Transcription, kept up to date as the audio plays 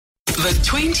The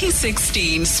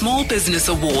 2016 Small Business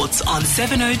Awards on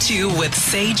 702 with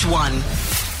Sage 1.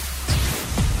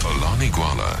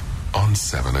 Xolani on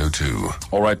 702.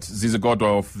 All right,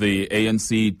 Zizagodwa of the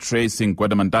ANC tracing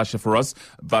Gwedamandasha for us.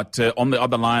 But on the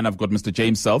other line, I've got Mr.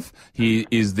 James Selfe. He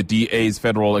is the DA's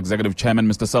Federal Executive Chairman.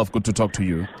 Mr. Selfe, good to talk to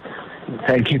you.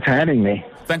 Thank you for having me.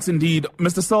 Thanks indeed.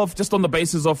 Mr. Selfe, just on the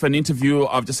basis of an interview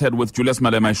I've just had with Julius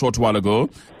Malema a short while ago,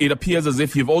 it appears as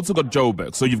if you've also got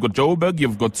Joburg. So you've got Joburg,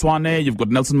 you've got Tshwane, you've got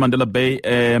Nelson Mandela Bay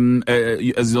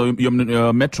as your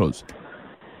metros.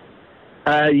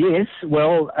 Yes,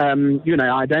 well,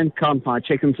 I don't count my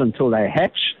chickens until they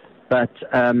hatch, but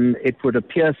it would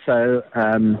appear so,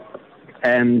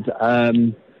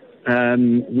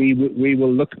 we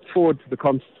will look forward to the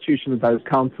constitution of those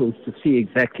councils to see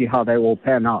exactly how they all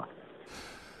pan out.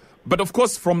 But of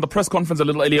course, from the press conference a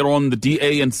little earlier on, the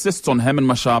DA insists on Herman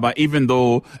Mashaba, even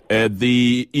though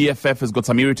the EFF has got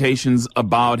some irritations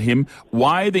about him.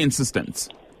 Why the insistence?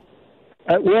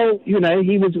 He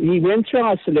went through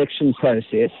our selection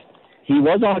process. He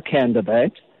was our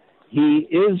candidate. He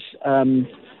is the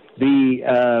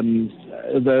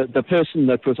person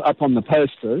that was up on the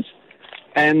posters,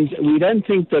 and we don't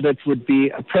think that it would be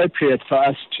appropriate for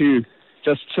us to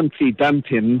just simply dump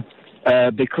him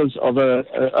because of a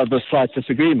slight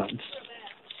disagreement.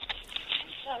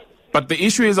 But the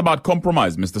issue is about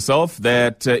compromise, Mr. Selfe,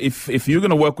 that if you're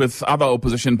going to work with other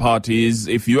opposition parties,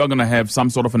 if you are going to have some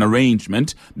sort of an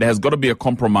arrangement, there has got to be a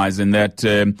compromise in that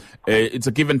it's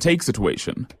a give-and-take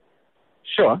situation.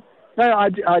 Sure. No,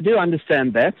 I do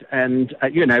understand that. And,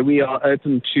 we are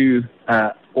open to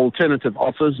alternative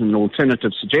offers and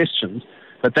alternative suggestions.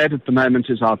 But that at the moment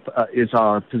is our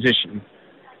position.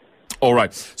 All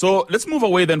right. So let's move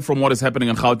away then from what is happening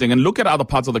in Gauteng and look at other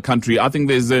parts of the country. I think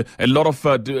there's a lot of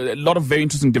very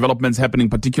interesting developments happening,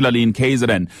 particularly in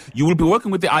KZN. You will be working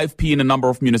with the IFP in a number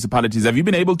of municipalities. Have you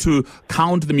been able to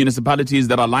count the municipalities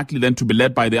that are likely then to be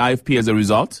led by the IFP as a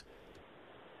result?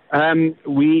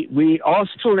 We are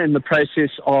still in the process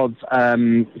of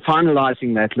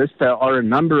finalizing that list. There are a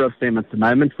number of them at the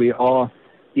moment. We are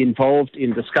involved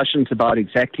in discussions about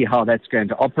exactly how that's going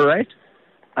to operate.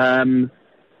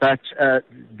 But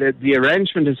the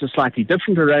arrangement is a slightly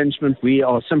different arrangement. We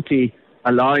are simply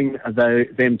allowing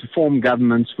them to form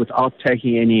governments without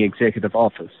taking any executive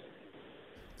office.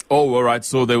 Oh, all right.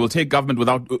 So they will take government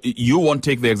without... You won't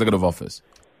take the executive office?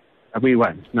 We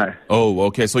won't, no. Oh,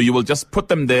 okay. So you will just put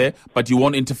them there, but you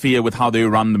won't interfere with how they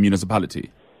run the municipality?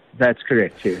 That's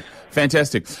correct, yes.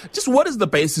 Fantastic. Just what is the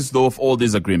basis, though, of all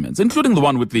these agreements, including the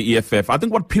one with the EFF? I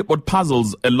think what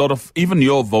puzzles a lot of even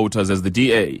your voters as the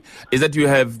DA is that you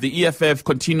have the EFF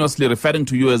continuously referring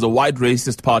to you as a white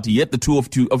racist party, yet the two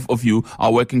of you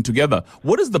are working together.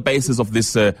 What is the basis of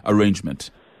this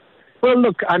arrangement? Well,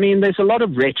 look, there's a lot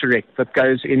of rhetoric that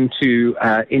goes into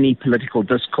any political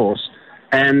discourse,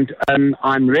 and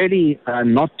I'm really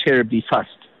not terribly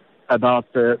fussed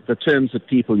about the terms that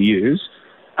people use.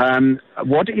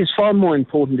 What is far more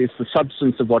important is the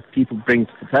substance of what people bring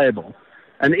to the table.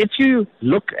 And if you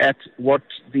look at what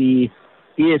the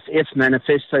ESF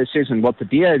manifesto says and what the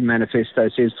DA manifesto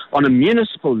says on a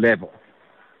municipal level,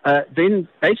 then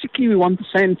basically we want the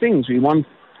same things. We want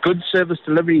good service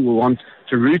delivery. We want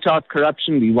to root out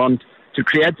corruption. We want to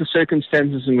create the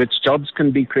circumstances in which jobs can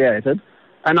be created.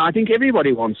 And I think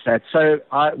everybody wants that. So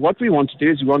what we want to do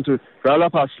is we want to roll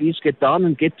up our sleeves, get down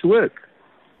and get to work.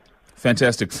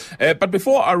 Fantastic. But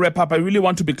before I wrap up, I really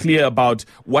want to be clear about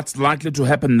what's likely to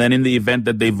happen then in the event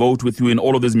that they vote with you in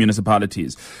all of these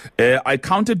municipalities. I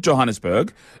counted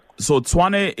Johannesburg. So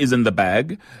Tshwane is in the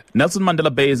bag. Nelson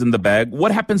Mandela Bay is in the bag.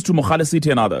 What happens to Mogale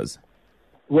City and others?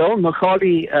 Well,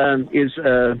 Mogale is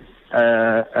a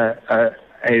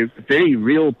very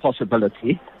real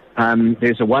possibility.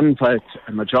 There's a one-vote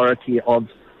majority of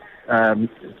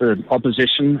the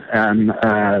opposition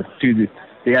to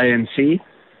the ANC.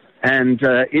 And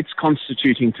it's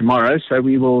constituting tomorrow, so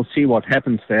we will see what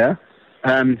happens there.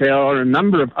 There are a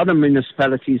number of other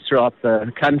municipalities throughout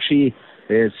the country.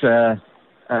 There's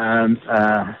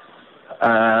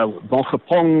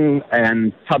Bongapong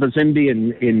and Tabazimbi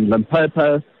in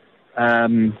Limpopo.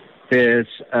 There's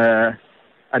a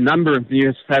number of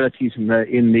municipalities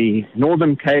in the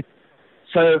Northern Cape.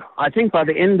 So I think by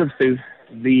the end of the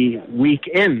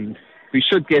weekend, we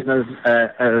should get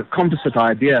a composite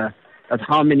idea of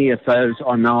how many of those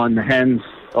are now in the hands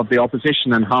of the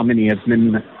opposition and how many of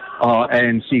them are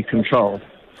ANC controlled.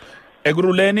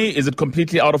 Xolani, is it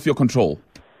completely out of your control?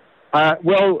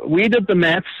 Well, we did the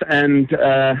maths, and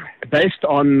based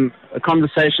on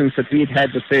conversations that we'd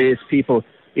had with various people,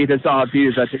 it is our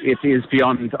view that it is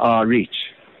beyond our reach.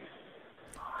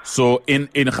 So in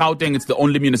Gauteng, it's the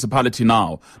only municipality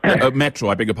now, metro,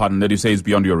 I beg your pardon, that you say is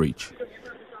beyond your reach.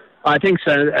 I think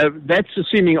so. That's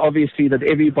assuming, obviously, that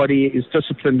everybody is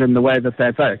disciplined in the way that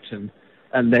they vote.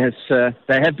 And there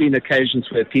have been occasions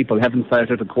where people haven't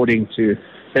voted according to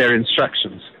their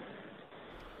instructions.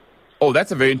 Oh,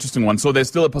 that's a very interesting one. So there's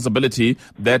still a possibility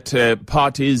that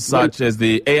parties such as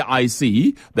the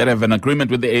AIC that have an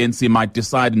agreement with the ANC might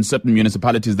decide in certain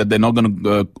municipalities that they're not going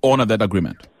to honor that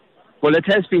agreement. Well, it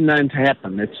has been known to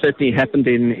happen. It certainly happened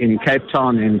in Cape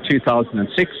Town in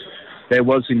 2006. There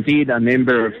was indeed a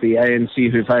member of the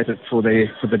ANC who voted for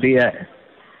the DA.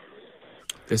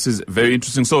 This is very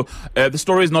interesting. So the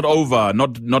story is not over,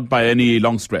 not by any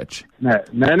long stretch. No.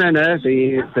 The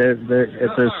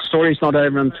story's not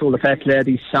over until the fat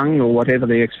lady's sung, or whatever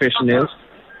the expression is.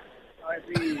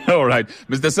 All right.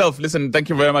 Mr. Selfe, listen, thank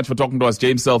you very much for talking to us.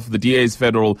 James Selfe, the DA's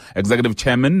Federal Executive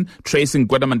Chairman. Tracing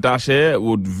Gwetamantashe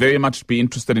would very much be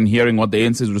interested in hearing what the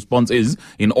ANC's response is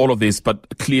in all of this,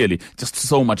 but clearly just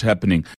so much happening.